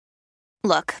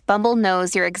Look, Bumble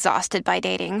knows you're exhausted by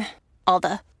dating. All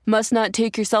the, must not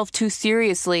take yourself too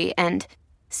seriously, and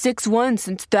 6'1"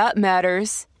 since that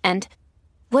matters. And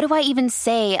what do I even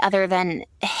say other than,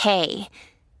 hey?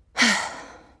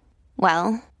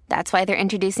 Well, that's why they're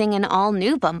introducing an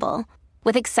all-new Bumble,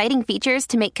 with exciting features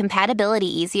to make compatibility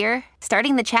easier,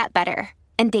 starting the chat better,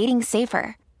 and dating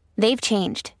safer. They've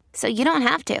changed, so you don't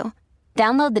have to.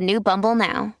 Download the new Bumble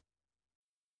now.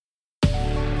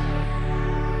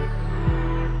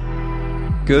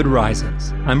 Good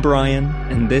risings. I'm Brian,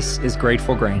 and this is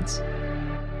Grateful Grains.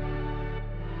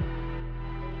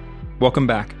 Welcome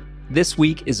back. This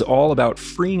week is all about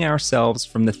freeing ourselves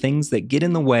from the things that get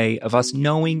in the way of us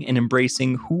knowing and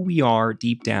embracing who we are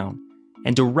deep down,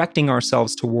 and directing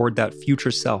ourselves toward that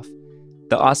future self,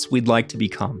 the us we'd like to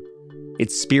become.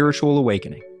 It's spiritual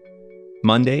awakening.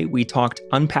 Monday, we talked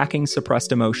unpacking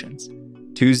suppressed emotions.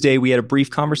 Tuesday, we had a brief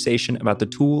conversation about the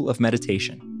tool of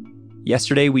meditation.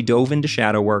 Yesterday, we dove into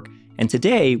shadow work, and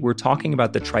today, we're talking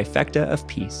about the trifecta of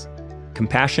peace: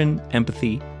 compassion,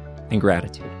 empathy, and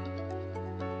gratitude.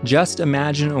 Just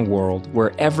imagine a world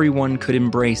where everyone could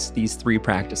embrace these three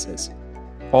practices.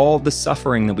 All the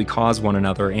suffering that we cause one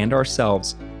another and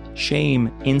ourselves,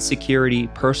 shame, insecurity,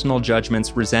 personal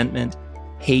judgments, resentment,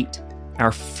 hate,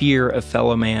 our fear of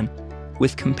fellow man,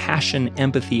 with compassion,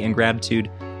 empathy, and gratitude,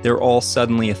 they're all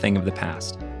suddenly a thing of the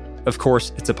past. Of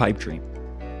course, it's a pipe dream.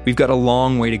 We've got a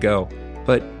long way to go,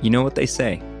 but you know what they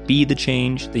say, be the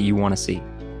change that you want to see.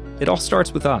 It all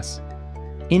starts with us,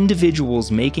 individuals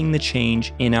making the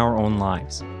change in our own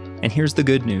lives. And here's the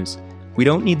good news. We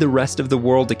don't need the rest of the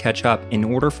world to catch up in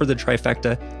order for the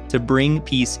trifecta to bring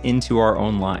peace into our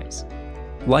own lives.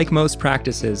 Like most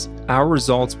practices, our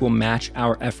results will match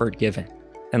our effort given.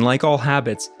 And like all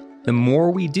habits, the more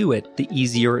we do it, the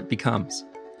easier it becomes.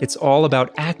 It's all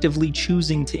about actively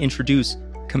choosing to introduce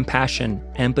compassion,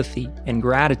 empathy, and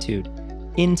gratitude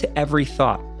into every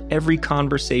thought, every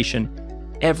conversation,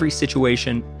 every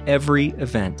situation, every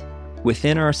event,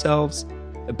 within ourselves,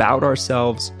 about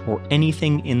ourselves, or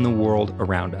anything in the world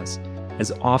around us,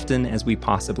 as often as we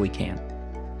possibly can.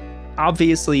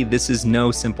 Obviously, this is no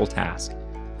simple task.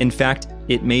 In fact,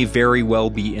 it may very well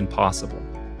be impossible.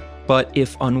 But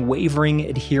if unwavering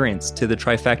adherence to the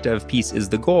trifecta of peace is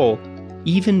the goal,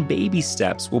 even baby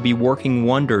steps will be working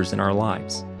wonders in our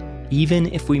lives. Even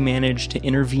if we manage to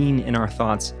intervene in our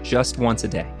thoughts just once a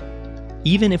day.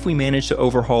 Even if we manage to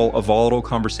overhaul a volatile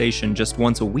conversation just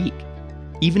once a week.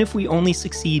 Even if we only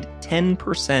succeed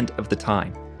 10% of the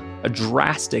time, a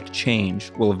drastic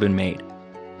change will have been made.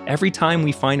 Every time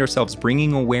we find ourselves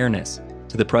bringing awareness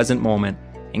to the present moment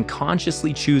and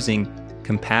consciously choosing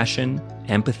compassion,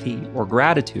 empathy, or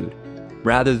gratitude,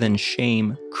 rather than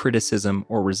shame, criticism,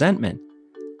 or resentment,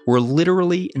 we're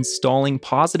literally installing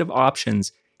positive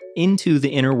options into the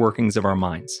inner workings of our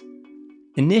minds.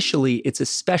 Initially, it's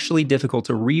especially difficult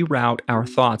to reroute our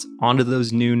thoughts onto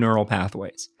those new neural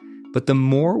pathways. But the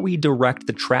more we direct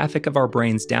the traffic of our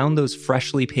brains down those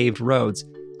freshly paved roads,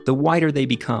 the wider they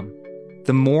become.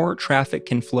 The more traffic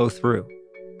can flow through.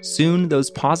 Soon,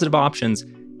 those positive options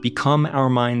become our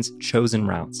mind's chosen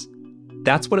routes.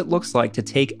 That's what it looks like to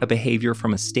take a behavior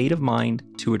from a state of mind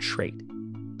to a trait.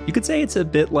 You could say it's a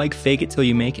bit like fake it till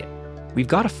you make it. We've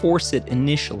got to force it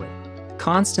initially,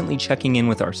 constantly checking in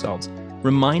with ourselves,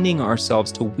 reminding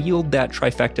ourselves to wield that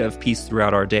trifecta of peace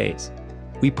throughout our days.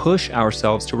 We push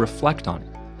ourselves to reflect on it.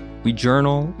 We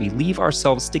journal, we leave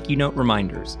ourselves sticky note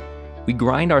reminders. We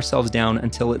grind ourselves down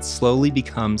until it slowly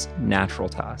becomes natural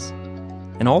to us.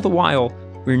 And all the while,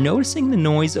 we're noticing the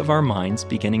noise of our minds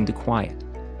beginning to quiet.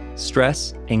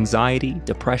 Stress, anxiety,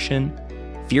 depression,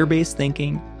 fear-based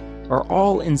thinking are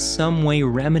all in some way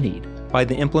remedied by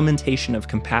the implementation of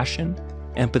compassion,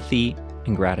 empathy,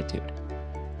 and gratitude.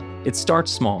 It starts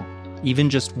small, even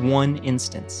just one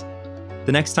instance.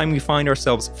 The next time we find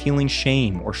ourselves feeling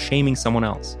shame or shaming someone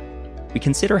else, we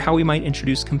consider how we might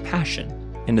introduce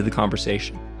compassion into the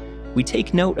conversation. We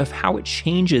take note of how it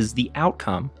changes the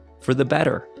outcome for the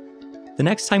better. The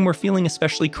next time we're feeling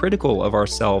especially critical of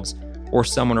ourselves or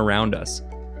someone around us,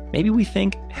 maybe we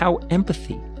think how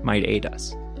empathy might aid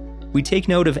us. We take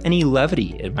note of any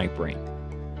levity it might bring.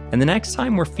 And the next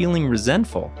time we're feeling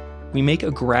resentful, we make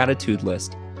a gratitude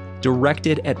list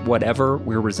directed at whatever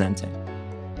we're resenting.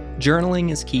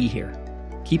 Journaling is key here.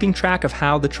 Keeping track of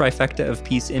how the trifecta of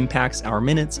peace impacts our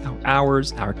minutes, our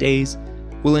hours, our days,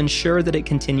 will ensure that it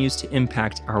continues to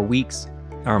impact our weeks,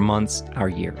 our months, our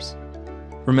years.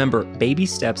 Remember, baby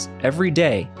steps every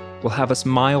day will have us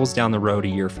miles down the road a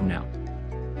year from now.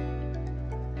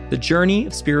 The journey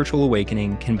of spiritual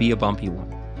awakening can be a bumpy one.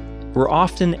 We're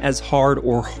often as hard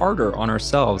or harder on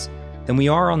ourselves than we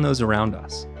are on those around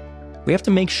us. we have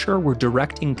to make sure we're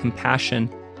directing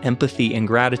compassion, empathy, and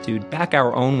gratitude back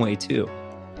our own way too.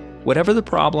 Whatever the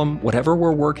problem, whatever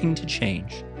we're working to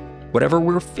change, whatever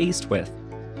we're faced with,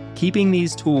 keeping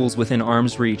these tools within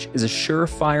arm's reach is a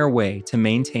surefire way to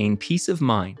maintain peace of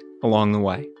mind along the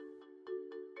way.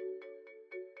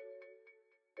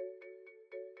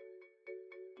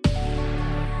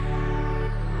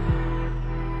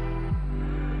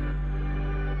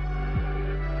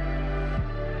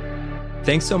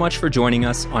 Thanks so much for joining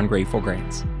us on Grateful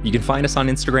Grains. You can find us on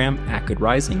Instagram at Good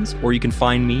Risings, or you can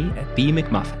find me at B.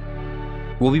 McMuffin.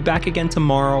 We'll be back again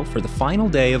tomorrow for the final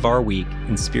day of our week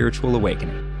in spiritual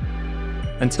awakening.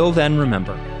 Until then,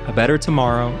 remember, a better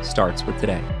tomorrow starts with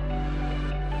today.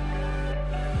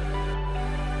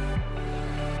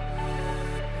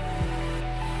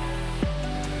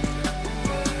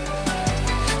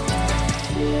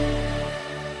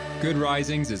 Good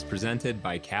Risings is presented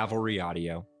by Cavalry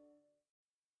Audio.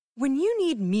 When you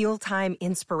need mealtime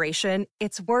inspiration,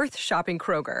 it's worth shopping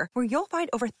Kroger, where you'll find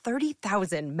over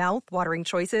 30,000 mouth-watering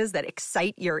choices that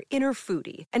excite your inner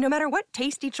foodie. And no matter what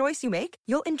tasty choice you make,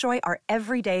 you'll enjoy our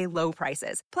everyday low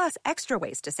prices, plus extra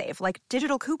ways to save, like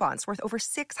digital coupons worth over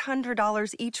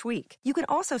 $600 each week. You can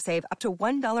also save up to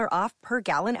 $1 off per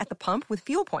gallon at the pump with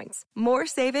fuel points. More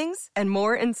savings and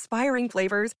more inspiring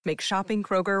flavors make shopping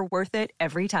Kroger worth it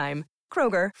every time.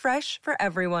 Kroger, fresh for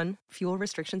everyone. Fuel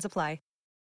restrictions apply.